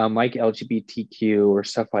like LGBTQ or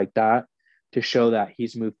stuff like that to show that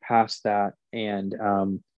he's moved past that and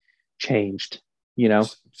changed,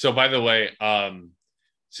 So by the way,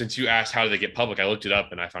 since you asked how did they get public, I looked it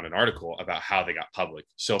up and I found an article about how they got public.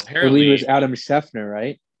 So I believe it was apparently, Adam Schefter,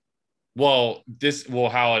 right?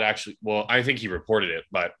 how it actually, I think he reported it,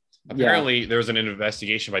 but apparently there was an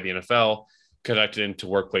investigation by the NFL conducted into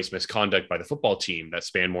workplace misconduct by the football team that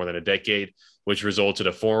spanned more than a decade, which resulted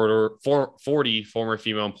in 40 former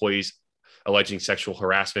female employees alleging sexual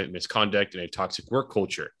harassment and misconduct in a toxic work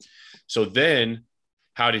culture. So then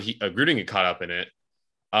how did Gruden get caught up in it?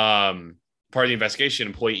 Part of the investigation,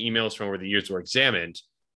 employee emails from over the years were examined,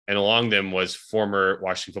 and along them was former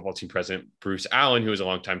Washington football team president Bruce Allen, who was a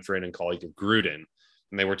longtime friend and colleague of Gruden.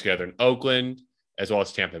 And they worked together in Oakland as well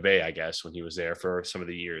as Tampa Bay, I guess, when he was there for some of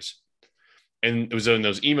the years. And it was in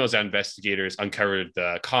those emails that investigators uncovered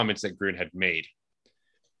the comments that Gruden had made.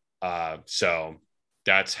 So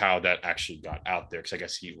that's how that actually got out there, because I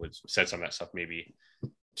guess he said some of that stuff maybe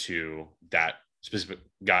to that specific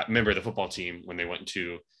member of the football team when they went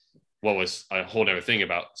into what was a whole other thing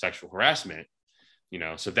about sexual harassment,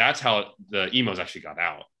 so that's how the emails actually got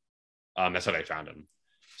out. That's how they found him.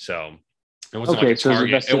 So it wasn't like a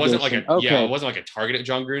target. It wasn't like it wasn't like a target at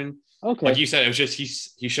John Gruden. Okay. Like you said, it was just,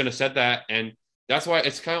 he shouldn't have said that. And that's why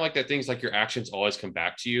it's kind of like that things like your actions always come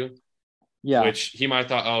back to you. Yeah. Which he might have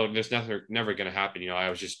thought, oh, there's never going to happen. I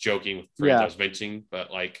was just joking with friends. I was venting, but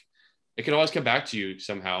like, it can always come back to you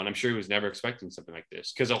somehow. And I'm sure he was never expecting something like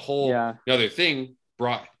this, because a whole another thing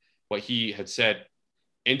brought what he had said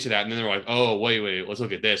into that. And then they're like, oh, wait, let's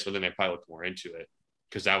look at this. But then they probably looked more into it,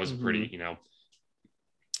 because that was a pretty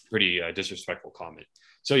disrespectful comment.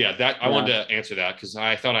 So I wanted to answer that because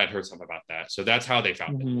I thought I'd heard something about that. So that's how they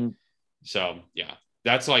found it. So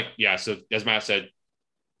that's like, so as Matt said,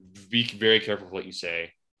 be very careful with what you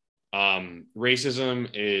say. Racism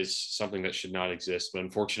is something that should not exist, but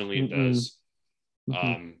unfortunately it does.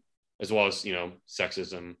 As well as,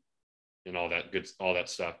 sexism and all that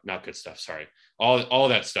stuff, not good stuff. Sorry. All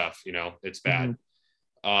that stuff, it's bad.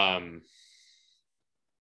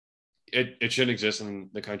 It shouldn't exist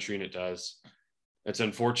in the country, and it does. It's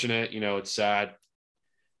unfortunate, it's sad.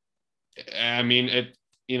 I mean,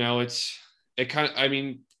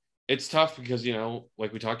 it's tough because,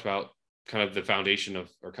 like we talked about, kind of the foundation of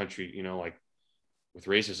our country, like with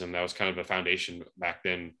racism, that was kind of a foundation back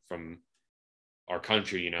then from our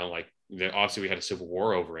country, like obviously we had a civil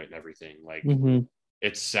war over it and everything. Like,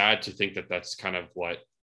 it's sad to think that that's kind of what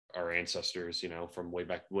our ancestors, from way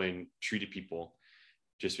back when treated people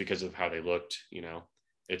just because of how they looked.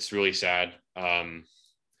 It's really sad.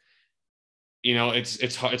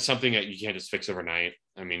 It's something that you can't just fix overnight.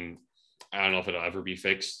 I mean, I don't know if it'll ever be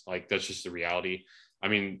fixed. Like, that's just the reality. I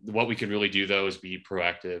mean, what we can really do though is be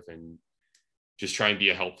proactive and just try and be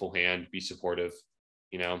a helpful hand, be supportive,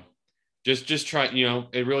 just try,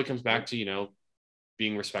 it really comes back to,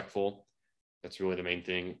 being respectful. That's really the main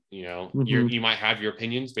thing. You might have your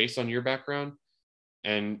opinions based on your background,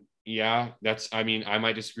 and I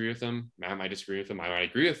might disagree with them. Matt might disagree with them. I might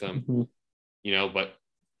agree with them, but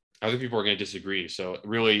other people are going to disagree. So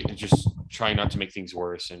really just trying not to make things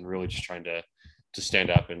worse, and really just trying to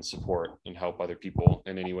stand up and support and help other people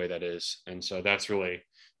in any way that is. And so that's really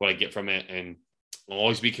what I get from it. And I'll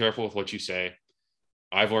always be careful with what you say.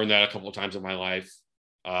 I've learned that a couple of times in my life.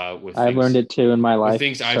 I've learned it too in my life.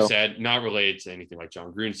 Things I've said, not related to anything like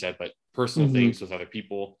John Gruden said, but personal things with other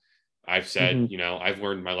people. I've said, I've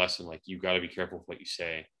learned my lesson. Like, you got to be careful with what you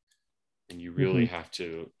say, and you really have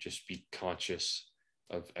to just be conscious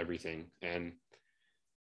of everything. And,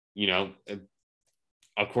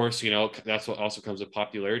 of course, that's what also comes with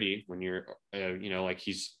popularity when you're, like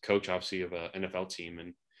he's coach, obviously, of an NFL team,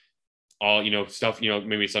 and all, stuff,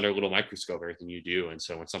 maybe it's under a little microscope, everything you do. And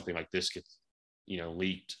so when something like this gets,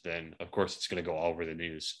 leaked, then of course it's going to go all over the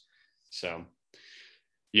news. So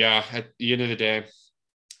at the end of the day,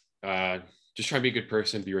 just try to be a good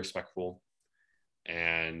person, be respectful,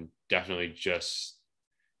 and definitely just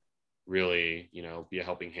really, be a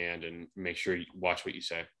helping hand, and make sure you watch what you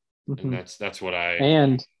say. And that's what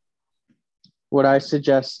I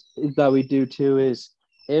suggest is that we do too is,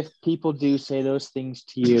 if people do say those things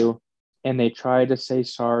to you and they try to say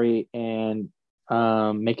sorry and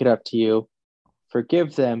make it up to you,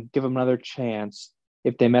 forgive them, give them another chance.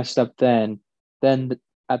 If they messed up then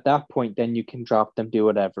at that point, then you can drop them, do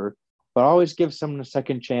whatever. But always give someone a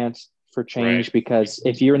second chance for change, Right. because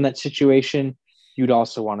if you're in that situation, you'd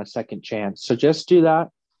also want a second chance. So just do that.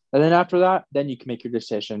 And then after that, then you can make your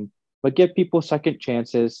decision. But give people second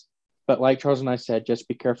chances. But like Charles and I said, just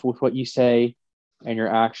be careful with what you say and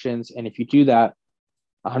your actions. And if you do that,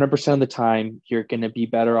 100% of the time, you're going to be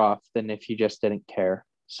better off than if you just didn't care.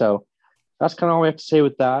 So that's kind of all we have to say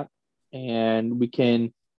with that. And we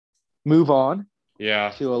can move on to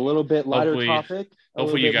a little bit lighter topic, a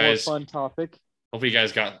little bit more fun topic. Hopefully you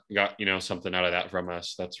guys got something out of that from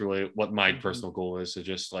us. That's really what my personal goal is, to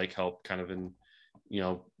just like help kind of in,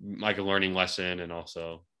 like a learning lesson, and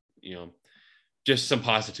also, just some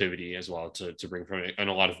positivity as well to bring from it, and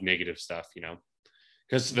a lot of negative stuff,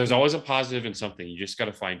 because there's always a positive in something. You just got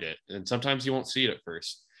to find it. And sometimes you won't see it at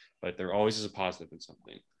first, but there always is a positive in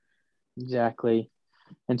something. Exactly.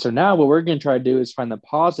 And so now what we're going to try to do is find the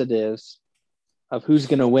positives of who's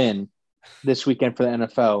going to win this weekend for the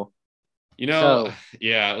NFL.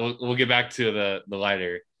 We'll get back to the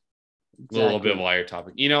lighter, little bit of a lighter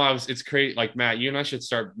topic. It's crazy. Like, Matt, you and I should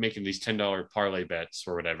start making these $10 parlay bets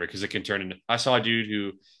or whatever, because it can turn into. I saw a dude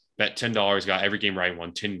who bet $10, got every game right,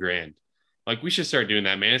 won $10,000. Like, we should start doing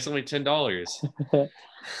that, man. It's only $10.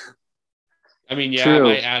 I mean, yeah, True. It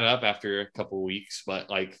might add up after a couple of weeks, but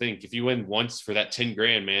like, think if you win once for that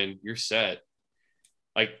 $10,000, man, you're set.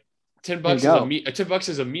 Like, $10 is $10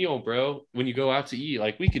 is a meal, bro. When you go out to eat,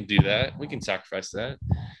 like, we can do that. We can sacrifice that.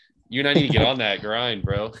 You and I need to get on that grind,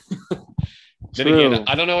 bro. Then again,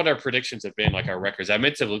 I don't know what our predictions have been, like our records. I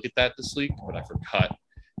meant to look at that this week, but I forgot.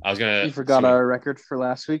 You forgot our record for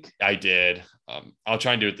last week? I did. I'll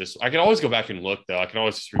try and do it this. I can always go back and look, though. I can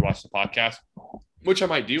always just rewatch the podcast, which I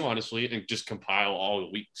might do, honestly, and just compile all the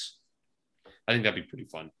weeks. I think that'd be pretty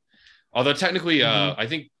fun. Although technically, I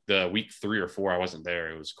think the week 3 or 4, I wasn't there.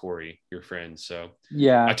 It was Corey, your friend. So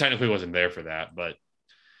yeah, I technically wasn't there for that. But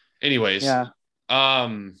anyways, yeah.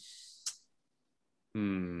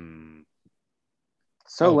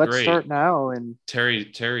 So let's start now. And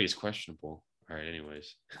Terry is questionable. All right.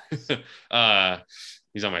 Anyways,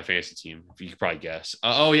 he's on my fantasy team, if you could probably guess.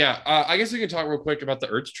 I guess we can talk real quick about the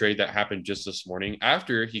Ertz trade that happened just this morning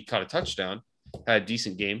after he caught a touchdown, had a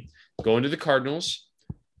decent game, going to the Cardinals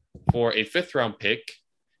for a 5th round pick,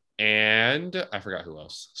 and I forgot who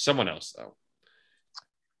else. Someone else though.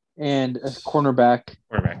 And a cornerback.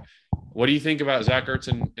 What do you think about Zach Ertz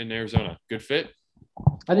in Arizona? Good fit?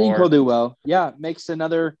 I think he'll do well. Yeah, makes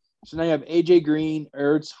another. So now you have AJ Green,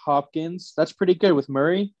 Ertz, Hopkins. That's pretty good with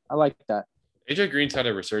Murray. I like that. AJ Green's had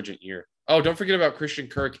a resurgent year. Oh, don't forget about Christian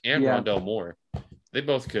Kirk and Rondell Moore. They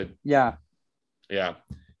both could. Yeah. Yeah,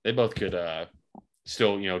 they both could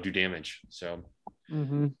still do damage. So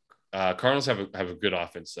Cardinals have a good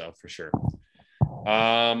offense though, for sure.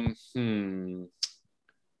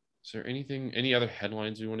 Is there any other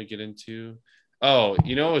headlines we want to get into? Oh,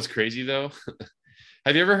 what's crazy though?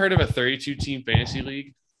 Have you ever heard of a 32-team fantasy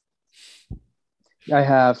league? I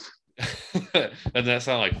have. Doesn't that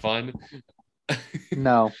sound like fun?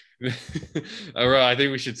 No. I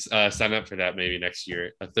think we should sign up for that maybe next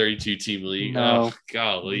year. A 32-team league. No. Oh,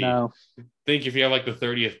 golly. No. Think if you have like the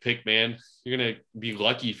 30th pick, man, you're going to be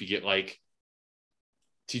lucky if you get like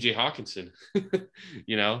TJ Hawkinson.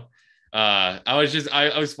 I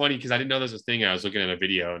was funny because I didn't know this was a thing. I was looking at a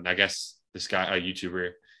video, and I guess this guy, a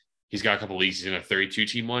YouTuber, he's got a couple leagues. He's in a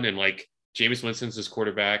 32-team one, and like Jameis Winston's his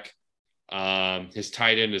quarterback. His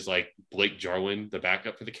tight end is like Blake Jarwin, the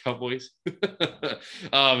backup for the Cowboys.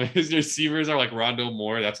 His receivers are like Rondell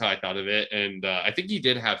Moore. That's how I thought of it. And I think he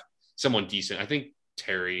did have someone decent. I think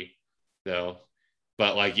Terry, though.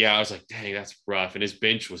 But like, yeah, I was like, dang, that's rough. And his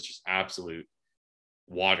bench was just absolute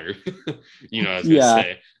water. I was gonna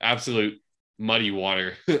say absolute muddy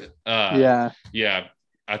water. Yeah.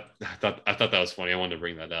 I thought that was funny. I wanted to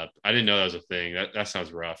bring that up. I didn't know that was a thing. That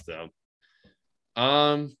sounds rough though.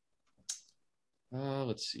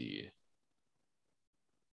 Let's see.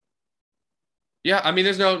 Yeah, I mean,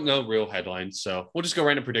 there's no real headlines, so we'll just go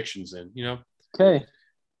right into predictions then. Okay.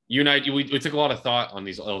 You and I, we took a lot of thought on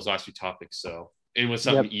those last few topics, so it was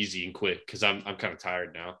something easy and quick because I'm kind of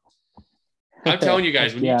tired now. I'm telling you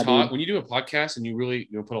guys, when you do a podcast and you really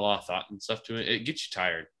put a lot of thought and stuff to it, it gets you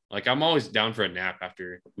tired. Like, I'm always down for a nap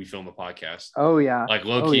after we film a podcast. Oh yeah. Like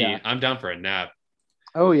low key, I'm down for a nap.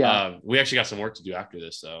 Oh yeah. We actually got some work to do after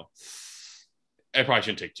this, so it probably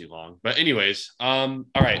shouldn't take too long. But anyways, all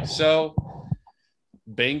right. So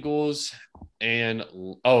Bengals and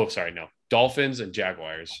Dolphins and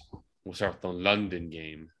Jaguars. We'll start with the London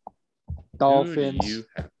game. Dolphins. Is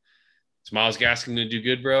Myles Gaskin gonna do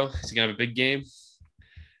good, bro? Is he gonna have a big game?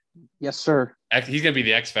 Yes, sir. He's gonna be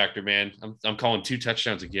the X factor, man. I'm calling 2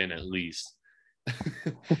 touchdowns again at least.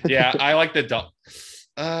 Yeah, I like the.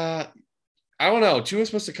 I don't know. Tua's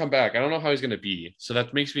supposed to come back. I don't know how he's gonna be, so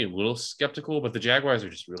that makes me a little skeptical. But the Jaguars are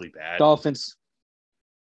just really bad. Dolphins.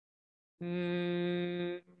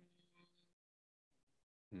 Mm.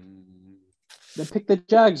 Then pick the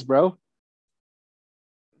Jags, bro.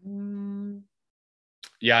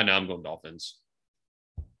 Yeah, no, I'm going Dolphins.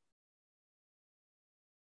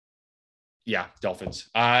 Yeah, Dolphins.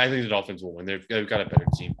 I think the Dolphins will win. They've got a better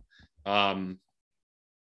team.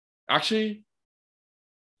 Actually,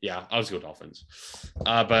 yeah, I'll just go Dolphins.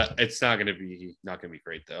 But it's not gonna be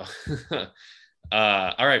great though.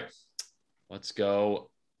 All right, let's go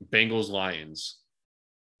Bengals Lions.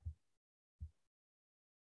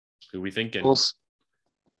 Who are we thinking?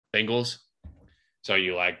 Bengals. So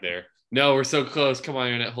you lag there. No, we're so close. Come on,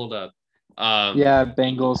 Internet. Hold up. Yeah,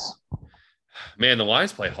 Bengals. Man, the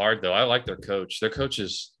Lions play hard though. I like their coach. Their coach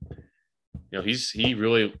is, he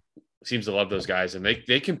really seems to love those guys, and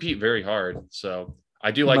they compete very hard. So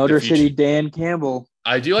I do like Motor the future. City Dan Campbell.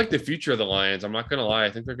 I do like the future of the Lions. I'm not gonna lie.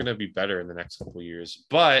 I think they're gonna be better in the next couple of years.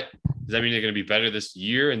 But does that mean they're gonna be better this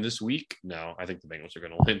year and this week? No, I think the Bengals are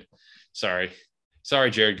gonna win. Sorry,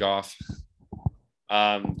 Jared Goff.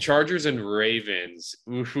 Chargers and Ravens.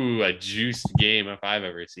 Ooh, a juiced game if I've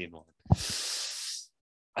ever seen one.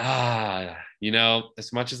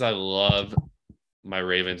 As much as I love my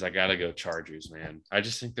Ravens, I gotta go Chargers, man. I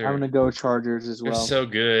just think I'm gonna go Chargers as well. They're so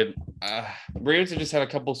good. Ravens have just had a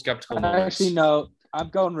couple skeptical moments. Actually, no. I'm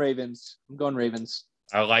going Ravens.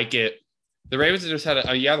 I like it. The Ravens have just had they're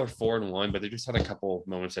 4-1, but they just had a couple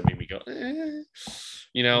moments that made me go,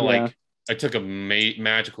 like I took a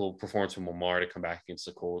magical performance from Lamar to come back against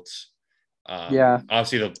the Colts.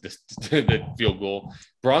 Obviously the field goal.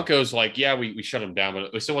 Broncos, we shut them down,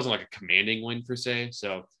 but it still wasn't like a commanding win per se.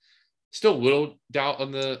 So still a little doubt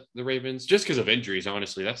on the Ravens just because of injuries.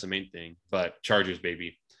 Honestly, that's the main thing. But Chargers,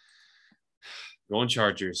 baby, going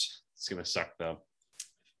Chargers. It's gonna suck though.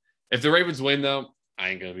 If the Ravens win though,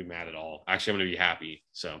 I ain't gonna be mad at all. Actually, I'm gonna be happy.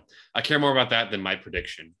 So I care more about that than my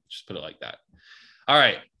prediction. Just put it like that. All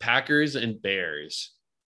right, Packers and Bears.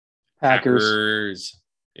 Packers.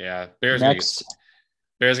 Yeah, Bears next.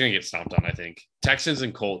 Bears gonna get stomped on. I think Texans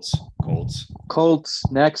and Colts. Colts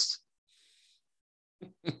next.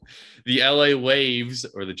 The LA Waves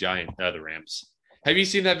or the Rams. Have you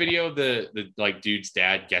seen that video of the dude's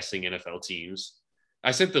dad guessing NFL teams?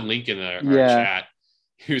 I sent the link in our chat.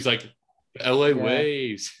 He was like, LA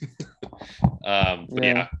Waves.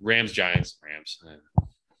 But Rams, Giants,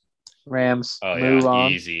 Rams. Oh yeah,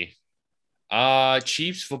 easy.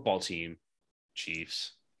 Chiefs football team.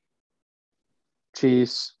 Chiefs.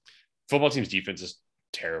 Football team's defense is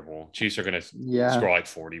terrible. Chiefs are gonna score like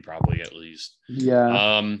 40 probably at least.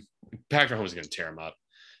 Yeah. Patrick Mahomes is gonna tear them up.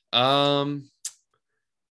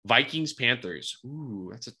 Vikings, Panthers.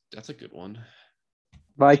 Ooh, that's a good one.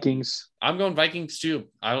 Vikings. I'm going Vikings too.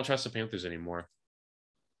 I don't trust the Panthers anymore.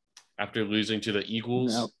 After losing to the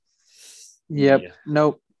Eagles. Nope. Yep. Yeah.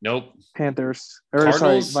 Nope. Panthers.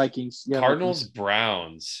 Vikings. Yeah, Cardinals, Vikings.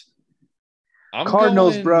 Browns.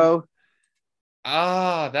 Cardinals, bro.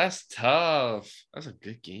 That's tough. That's a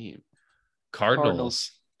good game.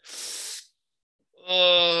 Cardinals.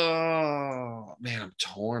 Oh, man, I'm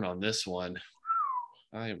torn on this one.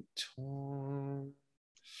 I am torn.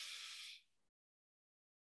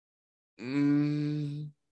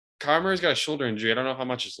 Carmer's got a shoulder injury. I don't know how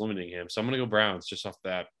much is limiting him, so I'm going to go Browns just off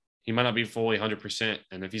that. He might not be fully 100%,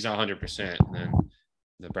 and if he's not 100%, then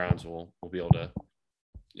the Browns will be able to.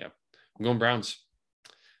 Yeah, I'm going Browns.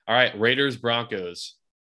 All right, Raiders, Broncos.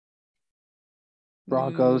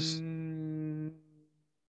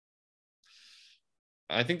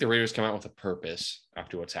 I think the Raiders come out with a purpose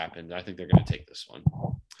after what's happened. I think they're going to take this one.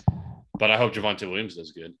 But I hope Javonte Williams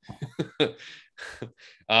does good.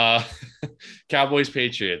 Cowboys,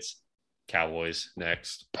 Patriots. Cowboys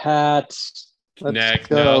next. Pats. Let's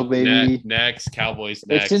go, baby. Next. Cowboys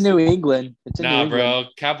next. It's in New England. Bro.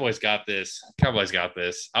 Cowboys got this.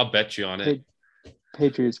 I'll bet you on it.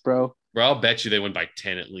 Patriots, bro. Bro, I'll bet you they win by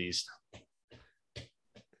 10 at least.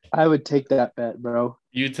 I would take that bet, bro.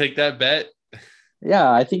 You take that bet?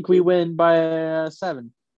 Yeah, I think we win by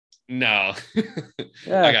 7. No.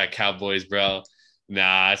 Yeah. I got Cowboys, bro.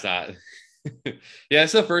 Nah, it's not. Yeah,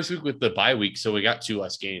 it's the first week with the bye week, so we got 2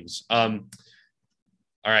 less games. All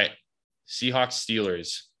right. Seahawks,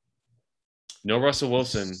 Steelers. No Russell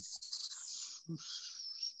Wilson.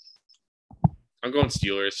 I'm going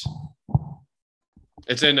Steelers.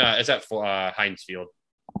 It's at Heinz Field.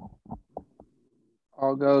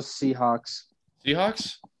 I'll go Seahawks.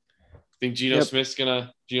 Seahawks? Think Geno Smith's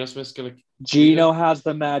gonna Geno Smith's gonna. Geno has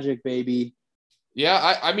the magic, baby.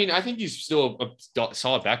 Yeah, I mean, I think he's still a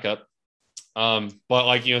solid backup. But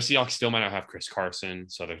like, Seahawks still might not have Chris Carson,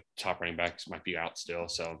 so the top running backs might be out still.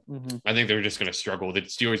 So I think they're just going to struggle. The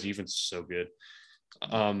Steelers defense is so good.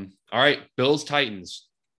 All right, Bills Titans.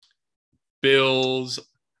 Bills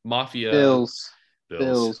Mafia. Bills,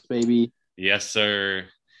 baby. Yes, sir.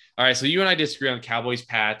 All right, so you and I disagree on Cowboys,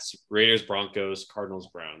 Pats, Raiders, Broncos, Cardinals,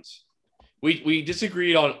 Browns. We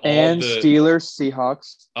disagreed on all and Steelers,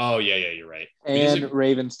 Seahawks. Oh yeah, you're right. And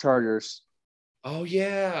Ravens, Chargers. Oh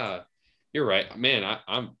yeah, you're right, man.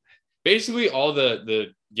 I'm basically all the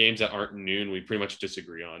games that aren't noon. We pretty much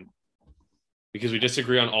disagree on because we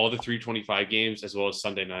disagree on all the 3:25 games as well as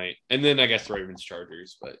Sunday night, and then I guess the Ravens,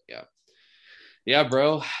 Chargers. But yeah,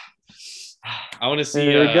 bro. I want to see.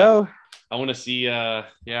 There we go. I want to see.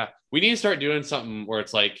 We need to start doing something where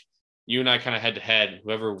it's like you and I kind of head to head.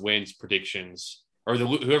 Whoever wins predictions or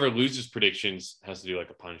whoever loses predictions has to do like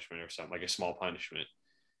a punishment or something, like a small punishment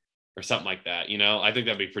or something like that. I think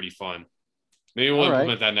that'd be pretty fun. Maybe we'll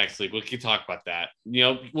implement that next week. We can talk about that.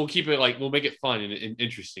 We'll keep it we'll make it fun and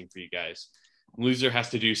interesting for you guys. Loser has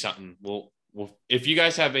to do something. We'll if you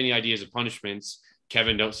guys have any ideas of punishments,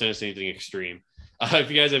 Kevin, don't send us anything extreme. If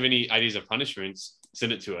you guys have any ideas of punishments,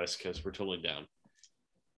 send it to us because we're totally down.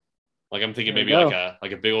 Like I'm thinking maybe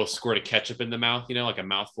like a big old squirt of ketchup in the mouth, like a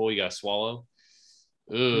mouthful you gotta swallow.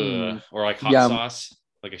 Or like hot sauce,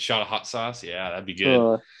 like a shot of hot sauce. Yeah, that'd be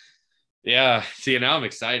good. Yeah. See, now I'm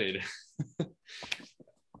excited.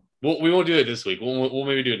 We won't do it this week. We'll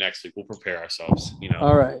maybe do it next week. We'll prepare ourselves.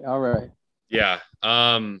 All right. Yeah.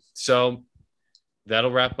 So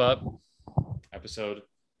that'll wrap up episode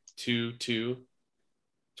 22.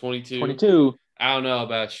 I don't know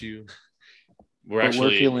about you. We're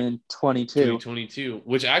feeling 22. 22,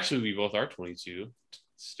 which actually we both are 22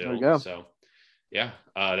 still. There we go. So yeah,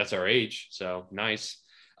 that's our age. So nice.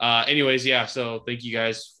 Anyways, yeah. So thank you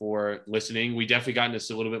guys for listening. We definitely got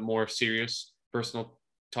into a little bit more serious personal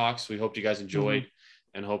talks. We hope you guys enjoyed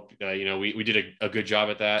and hope, we did a good job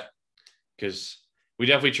at that because we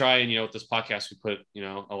definitely try. And, with this podcast, we put,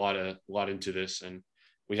 a lot into this and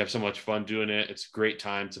we have so much fun doing it. It's a great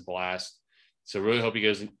time. It's a blast. So really hope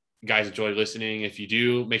you guys enjoy listening. If you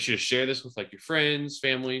do, make sure to share this with like your friends,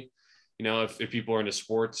 family, if people are into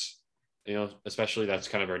sports, especially that's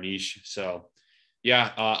kind of our niche. So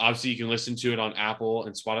yeah, obviously you can listen to it on Apple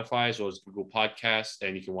and Spotify as well as Google Podcasts,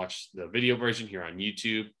 and you can watch the video version here on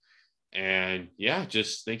YouTube. And yeah,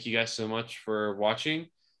 just thank you guys so much for watching.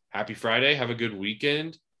 Happy Friday. Have a good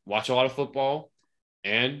weekend. Watch a lot of football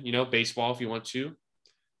and, baseball if you want to.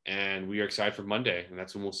 And we are excited for Monday, and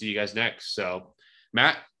that's when we'll see you guys next. So,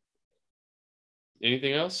 Matt,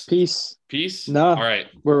 anything else? Peace. No. All right.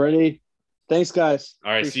 We're ready. Thanks, guys.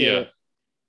 All right. See ya.